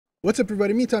What's up,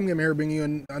 everybody? Me, Tom Gamer, here, bringing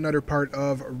you another part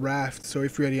of Raft. So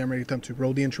if you're ready, I'm ready. Time to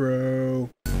roll the intro.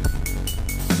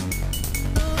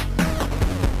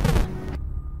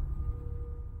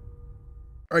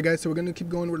 Alright guys, so we're going to keep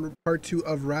going with part 2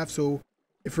 of Raft. So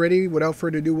if ready, without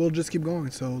further ado, we'll just keep going.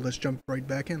 So let's jump right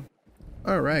back in.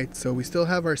 Alright, so we still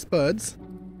have our spuds.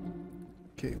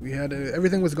 Okay, we had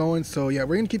everything was going. So yeah,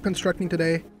 we're going to keep constructing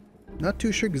today. Not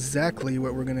too sure exactly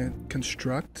what we're going to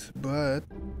construct, but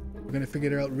we're going to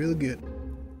figure it out really good.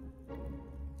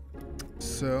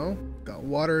 So, got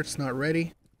water, it's not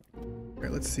ready.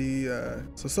 Alright, let's see.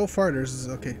 So far there's,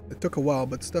 okay, it took a while,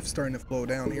 but stuff's starting to flow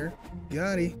down here.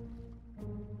 Yachty.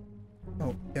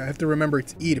 Oh, yeah, I have to remember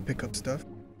it's E to pick up stuff.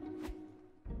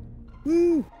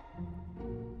 Woo!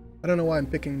 I don't know why I'm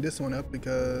picking this one up,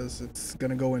 because it's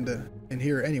gonna go in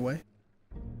here anyway.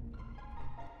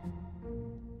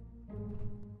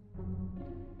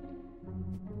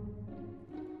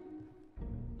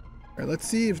 Alright, let's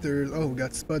see if there's... Oh, we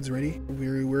got spuds ready.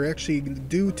 We're actually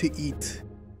due to eat.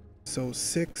 So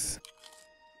 6.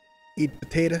 Eat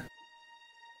potato.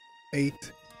 8.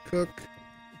 Cook.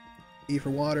 E for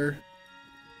water.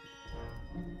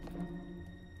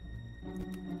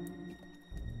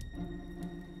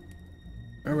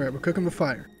 Alright, we're cooking with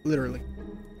fire. Literally.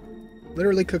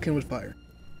 Literally cooking with fire.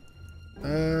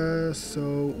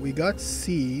 So we got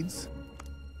seeds.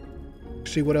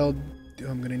 Actually, what I'll do...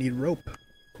 I'm gonna need rope.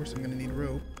 Of course I'm gonna need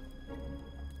rope.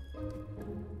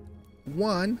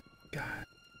 1. God.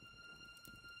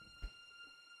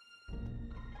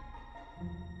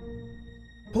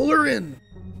 Pull her in!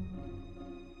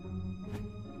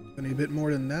 I need a bit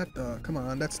more than that. Come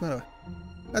on, that's not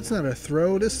a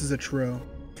throw. This is a throw.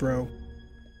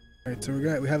 Alright, so we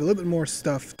have a little bit more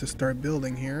stuff to start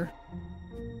building here.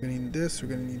 We're gonna need this, we're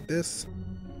gonna need this.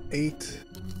 8.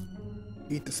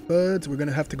 Eat the spuds. We're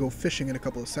gonna have to go fishing in a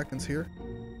couple of seconds here.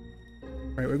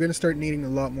 Alright, we're gonna start needing a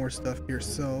lot more stuff here,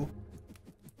 so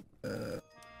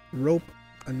rope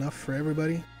enough for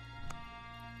everybody.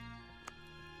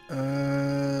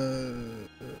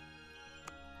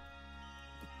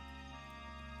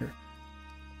 Here.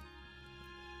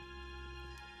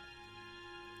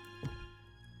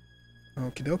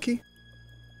 Okie dokie.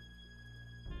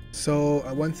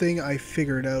 So one thing I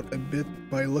figured out a bit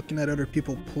by looking at other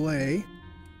people play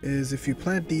is if you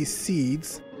plant these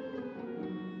seeds,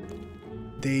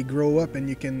 they grow up and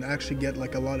you can actually get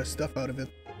like a lot of stuff out of it.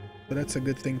 So that's a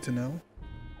good thing to know.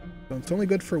 So it's only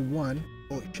good for 1.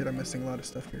 Holy shit, I'm missing a lot of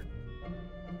stuff here.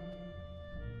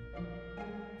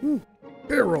 Woo!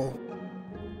 Barrel!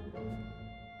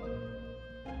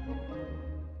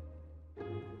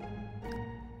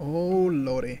 Oh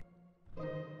lordy.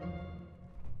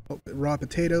 Oh, raw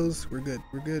potatoes. We're good.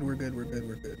 We're good. We're good. We're good.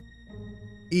 We're good.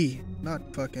 E.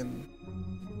 Not fucking...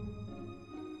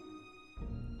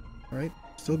 Alright.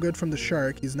 Still good from the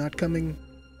shark. He's not coming.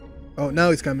 Oh, now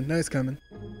he's coming. Now he's coming.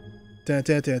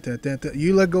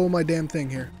 You let go of my damn thing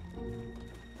here.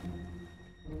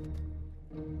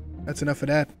 That's enough of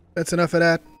that. That's enough of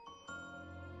that.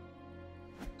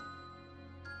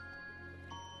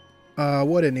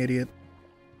 What an idiot.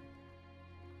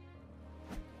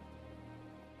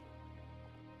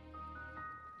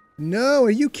 No,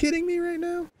 are you kidding me right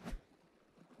now?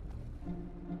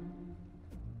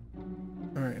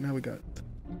 Alright, now we got it.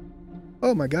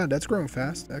 Oh my god, that's growing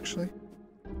fast, actually.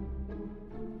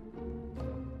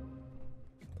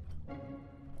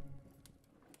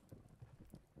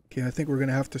 Okay, I think we're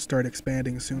gonna have to start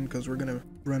expanding soon because we're gonna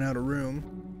run out of room.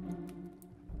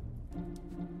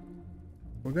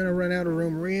 We're gonna run out of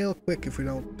room real quick if we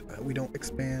don't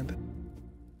expand.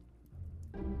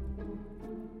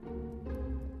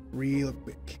 Real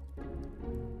quick.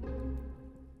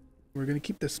 We're gonna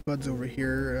keep the spuds over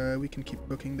here. We can keep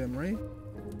cooking them, right?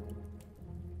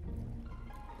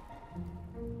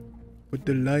 With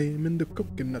the lime and the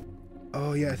coconut.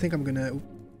 Oh yeah, I think I'm gonna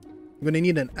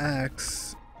need an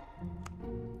axe.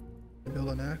 Build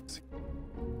an axe.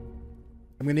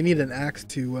 I'm gonna need an axe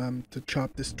to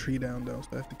chop this tree down though, so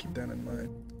I have to keep that in mind.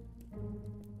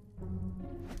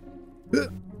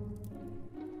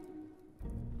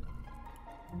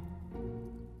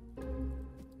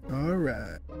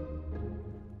 Alright.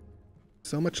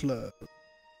 So much love.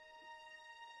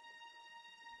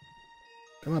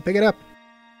 Come on, pick it up.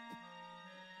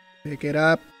 Pick it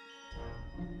up.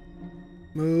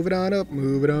 Move it on up,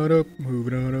 move it on up, move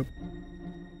it on up.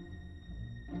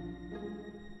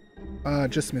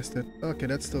 Just missed it. Okay,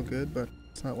 that's still good, but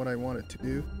it's not what I wanted to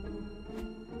do.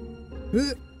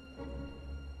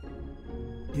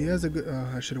 He has a good...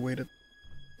 I should have waited.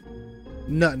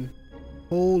 Nothing.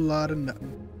 Whole lot of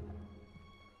nothing.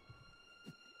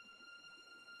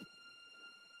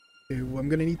 Okay, well, I'm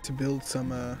gonna need to build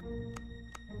some,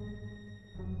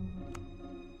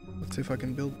 let's see if I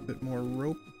can build a bit more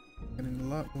rope. Getting a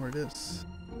lot more of this.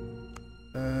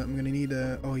 I'm gonna need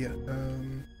oh yeah,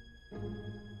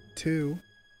 two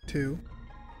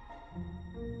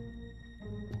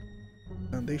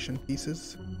foundation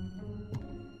pieces.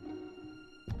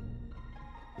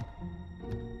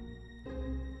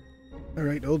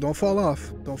 Alright, oh, don't fall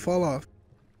off. Don't fall off.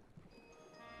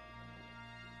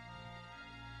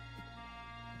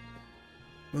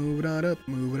 Move it on up,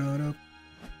 move it on up.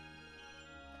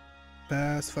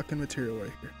 Fast fucking material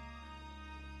right here.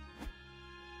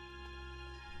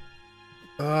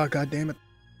 Ah, god damn it.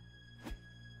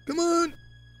 Come on!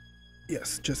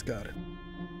 Yes, just got it.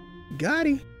 Got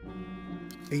it!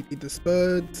 8, eat the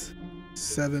spuds.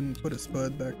 7, put a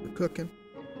spud back for cooking.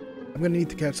 I'm gonna need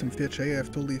to catch some fish, eh? I've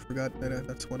totally forgot that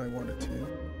that's what I wanted to do.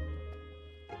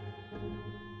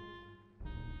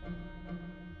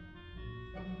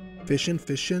 Fishing,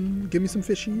 fishing. Give me some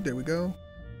fishy. There we go.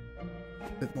 A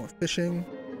bit more fishing.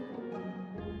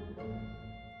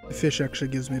 The fish actually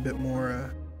gives me a bit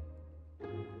more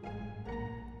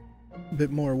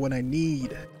what I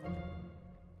need.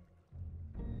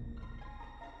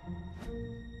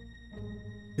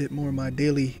 Bit more of my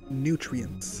daily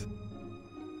nutrients.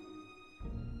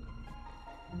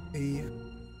 Hey.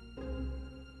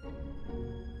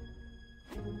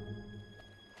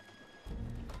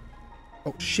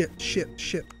 Oh shit, shit,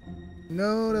 shit.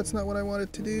 No, that's not what I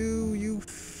wanted to do. You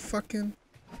fucking...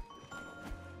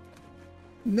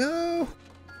 No!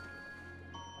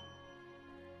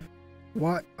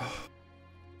 What? Oh.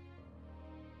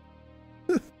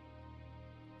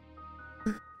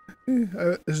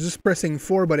 I was just pressing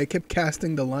 4, but I kept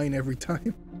casting the line every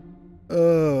time.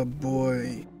 Oh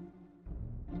boy.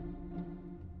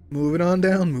 Move it on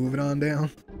down, move it on down.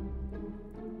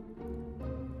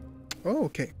 Oh,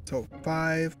 okay. So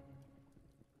 5.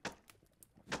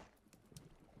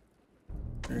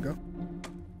 There you go.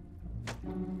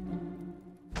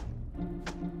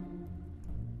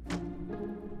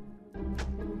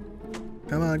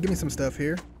 Come on, give me some stuff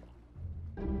here.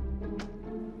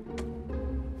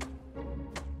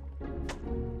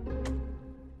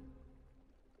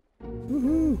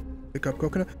 Woohoo! Pick up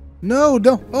coconut. No,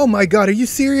 don't. Oh my god, are you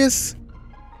serious?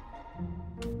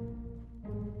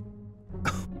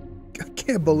 I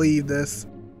can't believe this.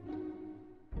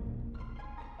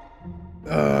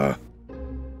 No,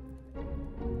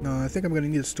 I think I'm gonna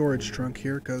need a storage trunk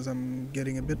here because I'm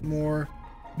getting a bit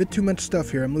too much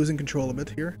stuff here. I'm losing control a bit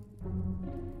here.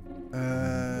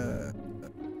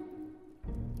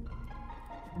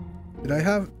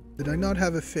 Did I not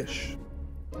have a fish?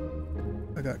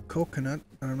 I got coconut.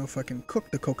 I don't know if I can cook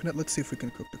the coconut. Let's see if we can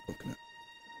cook the coconut.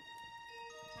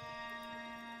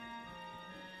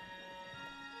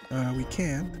 We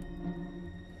can't.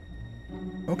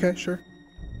 Okay, sure.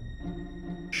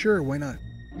 Sure, why not?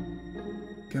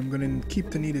 Okay, I'm gonna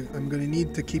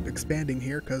need to keep expanding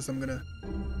here because I'm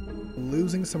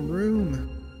losing some room.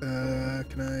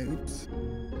 Can I? Oops.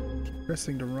 Keep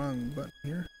pressing the wrong button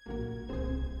here.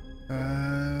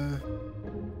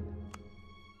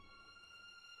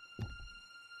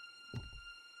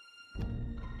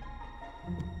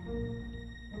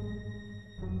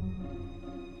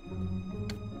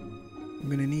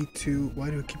 I'm gonna need to... Why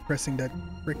do I keep pressing that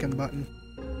frickin' button?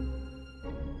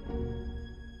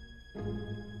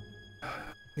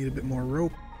 Need a bit more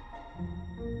rope.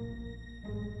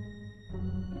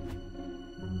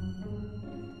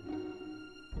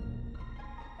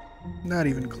 Not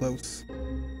even close.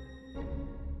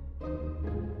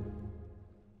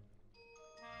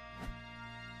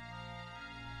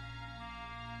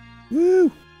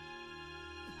 Woo!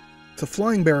 It's a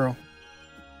flying barrel.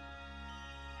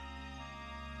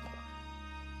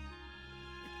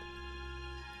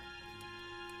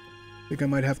 I think I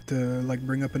might have to like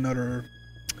bring up another,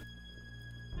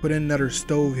 put in another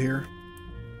stove here.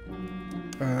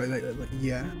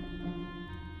 Yeah.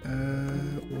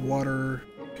 Water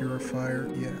purifier.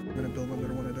 Yeah, I'm gonna build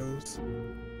another one of those.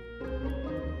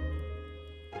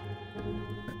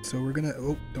 Right, so we're gonna,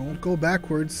 oh, don't go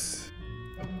backwards.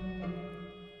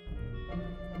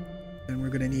 And we're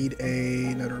gonna need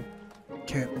another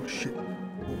can. Oh shit.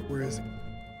 Where is it?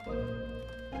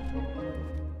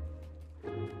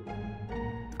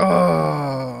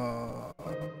 Oh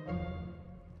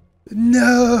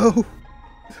no!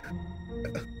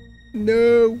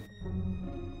 No!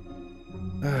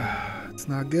 It's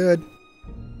not good.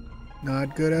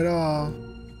 Not good at all.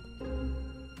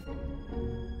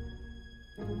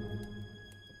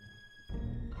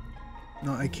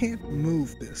 No, I can't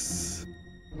move this.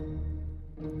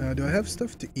 Do I have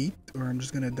stuff to eat, or I'm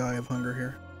just gonna die of hunger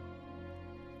here?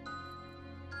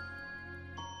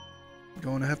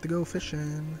 Gonna have to go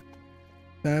fishing.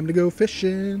 Time to go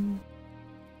fishing.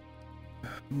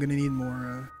 I'm gonna need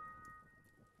more,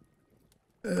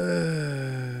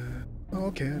 oh,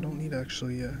 okay, I don't need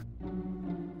actually,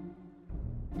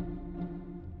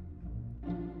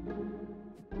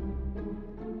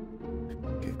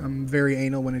 okay, I'm very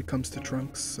anal when it comes to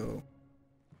trunks, so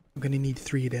I'm gonna need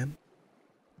 3 of them.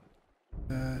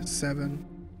 7.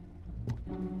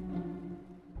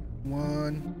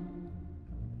 1.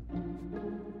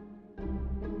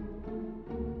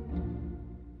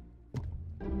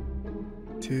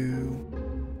 2.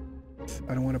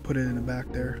 I don't want to put it in the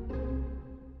back there.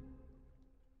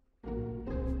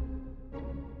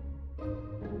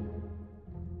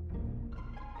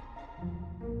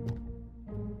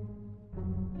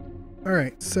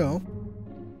 Alright, so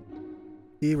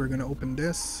we're gonna open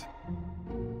this.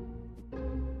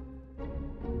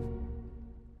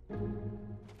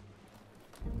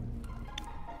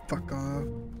 Fuck off.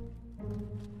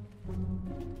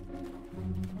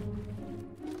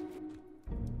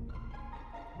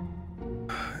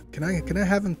 Can I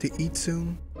have him to eat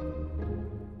soon?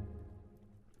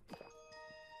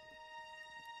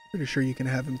 Pretty sure you can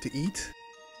have him to eat.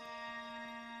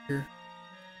 Here.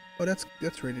 Oh, that's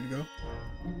ready to go.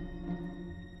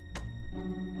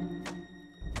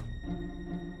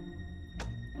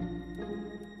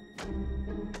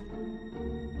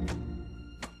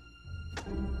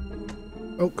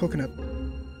 Oh, coconut.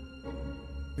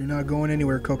 You're not going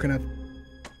anywhere, coconut.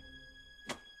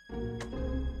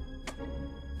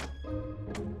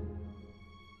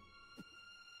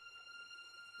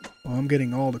 Oh, I'm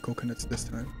getting all the coconuts this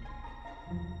time.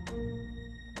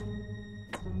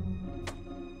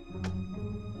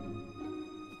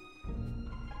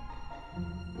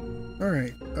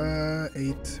 Alright,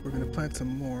 8. We're gonna plant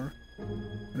some more.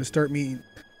 I'm gonna start meeting.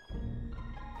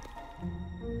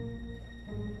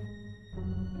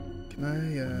 Can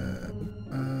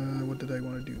I, what did I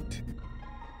want to do?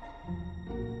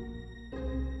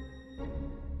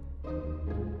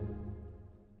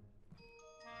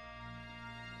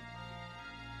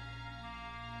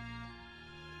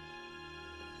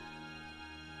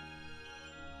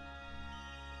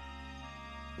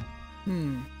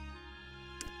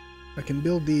 I can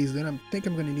build these, then I think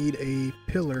I'm gonna need a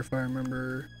pillar if I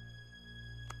remember.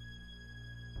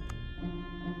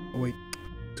 Oh wait,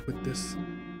 it's with this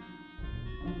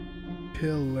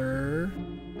pillar.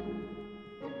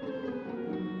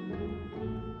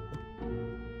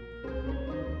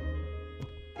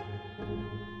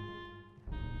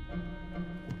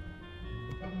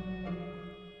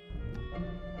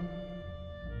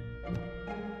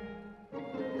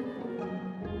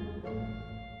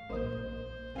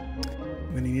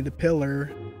 I'm gonna need a pillar.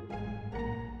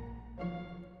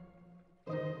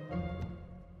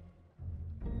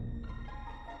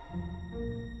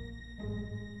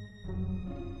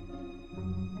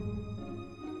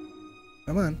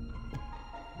 Come on.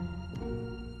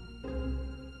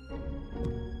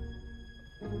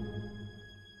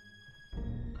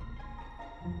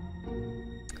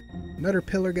 Another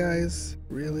pillar, guys?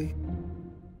 Really?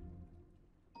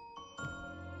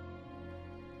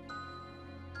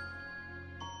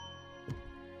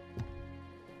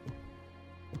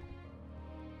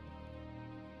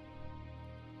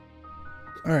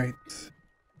 Alright.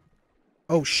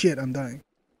 Oh shit, I'm dying.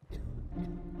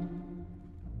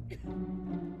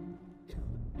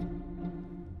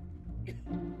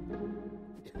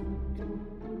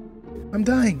 I'm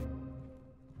dying!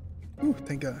 Ooh,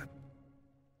 thank God.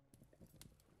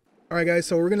 Alright guys,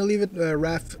 so we're gonna leave it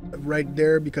Raft right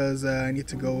there because I need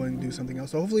to go and do something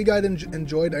else. So hopefully you guys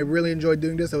enjoyed. I really enjoyed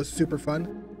doing this. That was super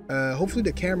fun. Hopefully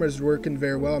the camera is working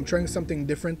very well. I'm trying something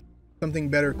different, something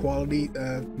better quality,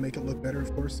 make it look better,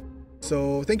 of course.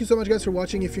 So thank you so much guys for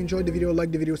watching. If you enjoyed the video,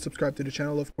 like the video, subscribe to the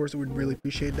channel, of course. I would really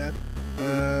appreciate that.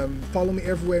 Follow me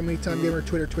everywhere, MeTimeGamer,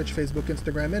 Twitter, Twitch, Facebook,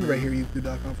 Instagram, and right here,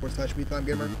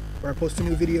 youtube.com/MeTimeGamer, where I post a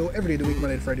new video every day of the week,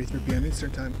 Monday to Friday, 3 p.m. Eastern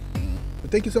Time. So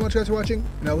thank you so much guys for watching,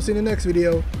 and I will see you in the next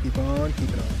video. Keep on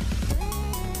keeping on.